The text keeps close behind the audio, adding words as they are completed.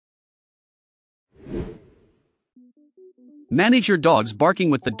Manage your dog's barking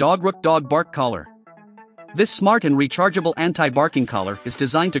with the Dog Bark Collar. This smart and rechargeable anti-barking collar is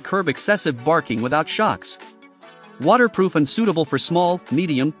designed to curb excessive barking without shocks. Waterproof and suitable for small,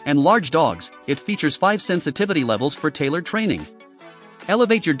 medium, and large dogs, it features 5 sensitivity levels for tailored training.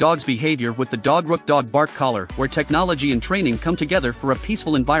 Elevate your dog's behavior with the Dog Bark Collar, where technology and training come together for a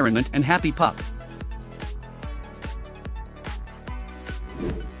peaceful environment and happy pup.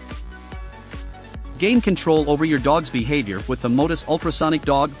 Gain control over your dog's behavior with the Modus ultrasonic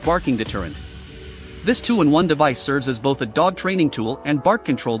dog barking deterrent. This 2-in-1 device serves as both a dog training tool and bark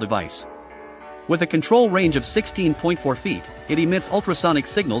control device. With a control range of 16.4 feet, it emits ultrasonic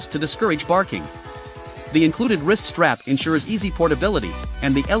signals to discourage barking. The included wrist strap ensures easy portability,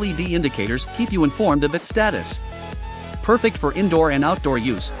 and the LED indicators keep you informed of its status. Perfect for indoor and outdoor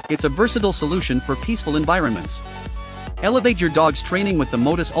use, it's a versatile solution for peaceful environments. Elevate your dog's training with the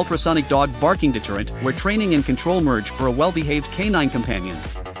Modus ultrasonic dog barking deterrent, where training and control merge for a well-behaved canine companion.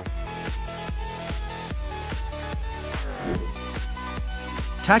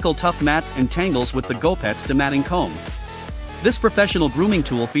 Tackle tough mats and tangles with the GoPets Dematting Comb. This professional grooming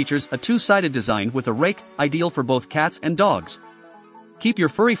tool features a 2-sided design with a rake, ideal for both cats and dogs. Keep your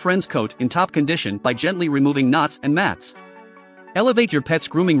furry friend's coat in top condition by gently removing knots and mats. Elevate your pet's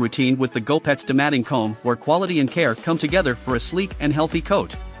grooming routine with the GoPets Dematting Comb, where quality and care come together for a sleek and healthy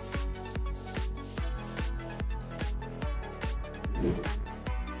coat.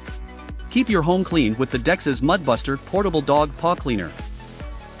 Keep your home clean with the Dex's Mudbuster Portable Dog Paw Cleaner.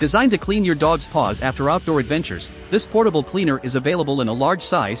 Designed to clean your dog's paws after outdoor adventures, this portable cleaner is available in a large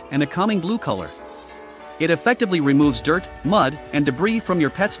size and a calming blue color. It effectively removes dirt, mud, and debris from your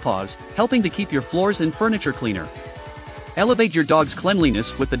pet's paws, helping to keep your floors and furniture cleaner. Elevate your dog's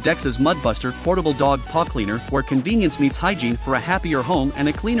cleanliness with the Dex's Mudbuster Portable Dog Paw Cleaner, where convenience meets hygiene for a happier home and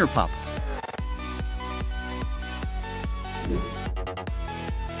a cleaner pup.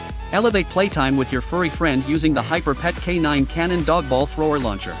 Elevate playtime with your furry friend using the Hyper Pet K9 Cannon Dog Ball Thrower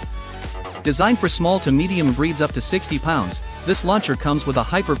Launcher. Designed for small to medium breeds up to 60 pounds, this launcher comes with a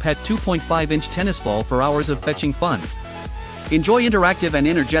Hyper Pet 2.5-inch tennis ball for hours of fetching fun. Enjoy interactive and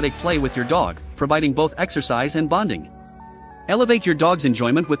energetic play with your dog, providing both exercise and bonding. Elevate your dog's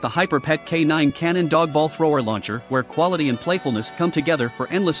enjoyment with the Hyper Pet K9 Cannon Dog Ball Thrower Launcher, where quality and playfulness come together for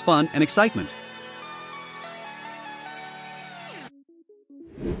endless fun and excitement.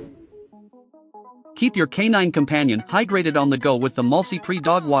 Keep your canine companion hydrated on the go with the Mulsi-Pre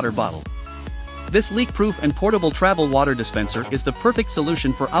Dog Water Bottle. This leak-proof and portable travel water dispenser is the perfect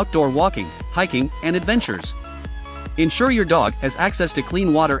solution for outdoor walking, hiking, and adventures. Ensure your dog has access to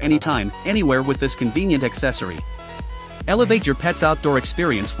clean water anytime, anywhere with this convenient accessory. Elevate your pet's outdoor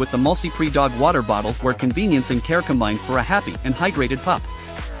experience with the Mulsi-Pre Dog Water Bottle, where convenience and care combine for a happy and hydrated pup.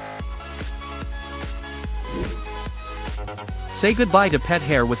 Say goodbye to pet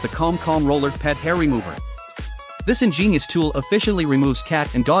hair with the Calm Roller Pet Hair Remover. This ingenious tool efficiently removes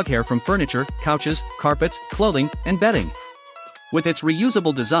cat and dog hair from furniture, couches, carpets, clothing, and bedding. With its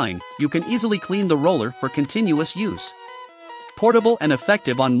reusable design, you can easily clean the roller for continuous use. Portable and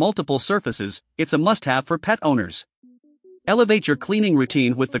effective on multiple surfaces, it's a must-have for pet owners. Elevate your cleaning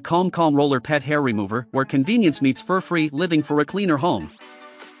routine with the Calm Roller Pet Hair Remover, where convenience meets fur-free living for a cleaner home.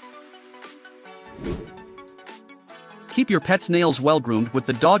 Keep your pet's nails well-groomed with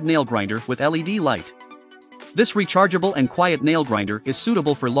the Dog Nail Grinder with LED light. This rechargeable and quiet nail grinder is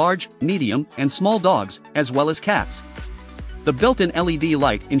suitable for large, medium, and small dogs, as well as cats. The built-in LED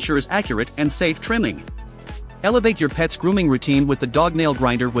light ensures accurate and safe trimming. Elevate your pet's grooming routine with the Dog Nail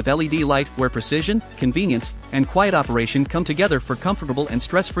Grinder with LED light, where precision, convenience, and quiet operation come together for comfortable and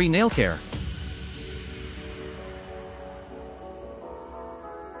stress-free nail care.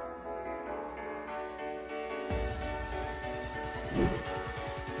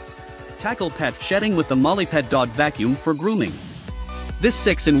 Tackle pet shedding with the MollyPet Dog Vacuum for grooming. This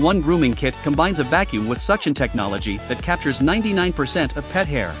 6-in-1 grooming kit combines a vacuum with suction technology that captures 99% of pet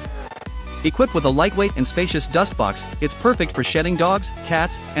hair. Equipped with a lightweight and spacious dust box, it's perfect for shedding dogs,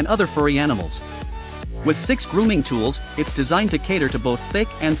 cats, and other furry animals. With 6 grooming tools, it's designed to cater to both thick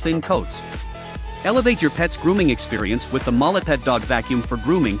and thin coats. Elevate your pet's grooming experience with the MollyPet Dog Vacuum for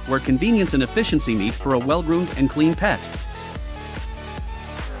grooming, where convenience and efficiency meet for a well-groomed and clean pet.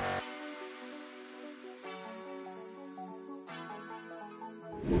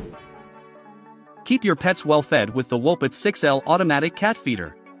 Keep your pets well-fed with the Wopet 6L Automatic Cat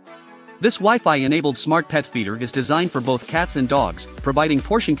Feeder. This Wi-Fi-enabled smart pet feeder is designed for both cats and dogs, providing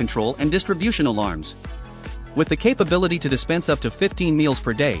portion control and distribution alarms. With the capability to dispense up to 15 meals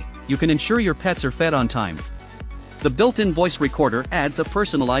per day, you can ensure your pets are fed on time. The built-in voice recorder adds a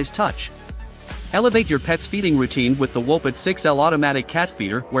personalized touch. Elevate your pet's feeding routine with the Wopet 6L automatic cat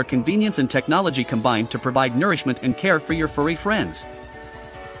feeder, where convenience and technology combine to provide nourishment and care for your furry friends.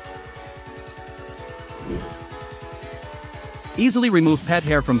 Easily remove pet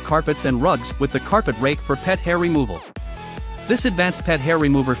hair from carpets and rugs with the carpet rake for pet hair removal. This advanced pet hair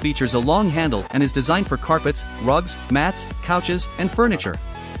remover features a long handle and is designed for carpets, rugs, mats, couches, and furniture.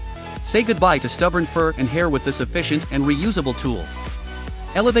 Say goodbye to stubborn fur and hair with this efficient and reusable tool.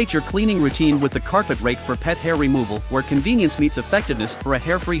 Elevate your cleaning routine with the carpet rake for pet hair removal, where convenience meets effectiveness for a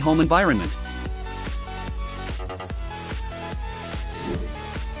hair-free home environment.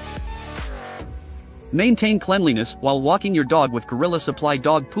 Maintain cleanliness while walking your dog with Gorilla Supply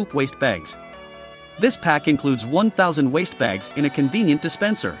dog poop waste bags. This pack includes 1,000 waste bags in a convenient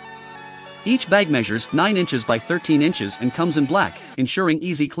dispenser. Each bag measures 9 inches by 13 inches and comes in black, ensuring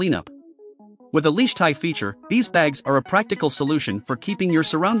easy cleanup. With a leash tie feature, these bags are a practical solution for keeping your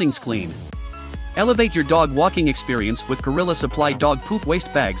surroundings clean. Elevate your dog walking experience with Gorilla Supply dog poop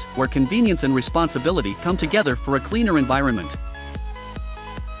waste bags, where convenience and responsibility come together for a cleaner environment.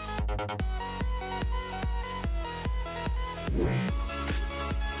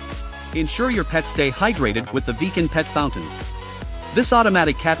 Ensure your pets stay hydrated with the Beacon Pet Fountain. This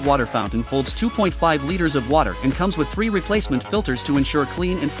automatic cat water fountain holds 2.5 liters of water and comes with 3 replacement filters to ensure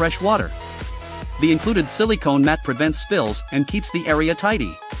clean and fresh water. The included silicone mat prevents spills and keeps the area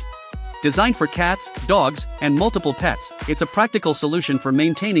tidy. Designed for cats, dogs, and multiple pets, it's a practical solution for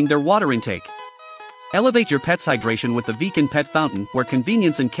maintaining their water intake. Elevate your pet's hydration with the Beacon Pet Fountain, where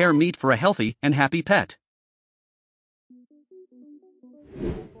convenience and care meet for a healthy and happy pet.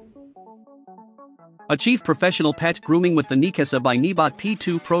 Achieve professional pet grooming with the Nikesa by Nibot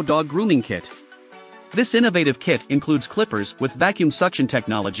P2 Pro Dog Grooming Kit. This innovative kit includes clippers with vacuum suction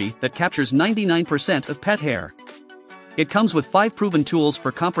technology that captures 99% of pet hair. It comes with 5 proven tools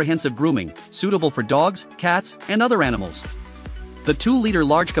for comprehensive grooming, suitable for dogs, cats, and other animals. The 2-liter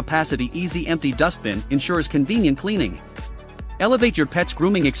large-capacity easy empty dustbin ensures convenient cleaning. Elevate your pet's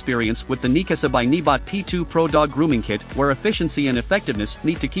grooming experience with the Nikesa by Nibot P2 Pro Dog Grooming Kit, where efficiency and effectiveness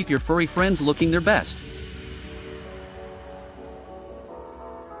meet to keep your furry friends looking their best.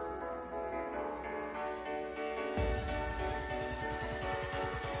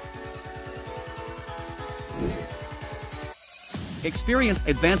 Experience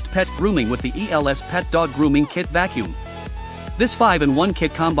advanced pet grooming with the ELS Pet Dog Grooming Kit Vacuum. This 5-in-1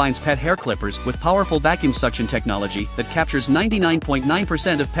 kit combines pet hair clippers with powerful vacuum suction technology that captures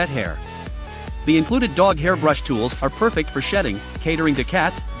 99.9% of pet hair. The included dog hairbrush tools are perfect for shedding, catering to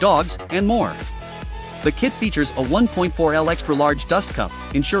cats, dogs, and more. The kit features a 1.4L extra-large dust cup,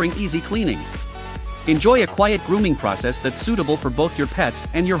 ensuring easy cleaning. Enjoy a quiet grooming process that's suitable for both your pets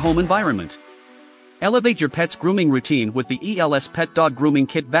and your home environment. Elevate your pet's grooming routine with the ELS Pet Dog Grooming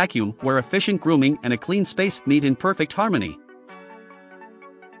Kit Vacuum, where efficient grooming and a clean space meet in perfect harmony.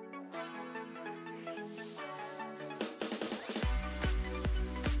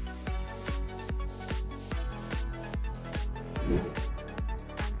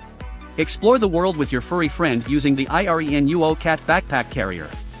 Explore the world with your furry friend using the IRENUO Cat Backpack Carrier.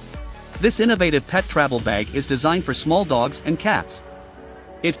 This innovative pet travel bag is designed for small dogs and cats.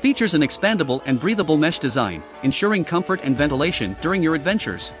 It features an expandable and breathable mesh design, ensuring comfort and ventilation during your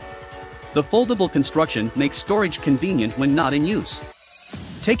adventures. The foldable construction makes storage convenient when not in use.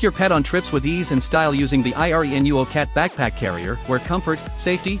 Take your pet on trips with ease and style using the IRENUO Cat Backpack Carrier, where comfort,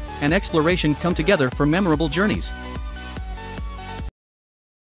 safety, and exploration come together for memorable journeys.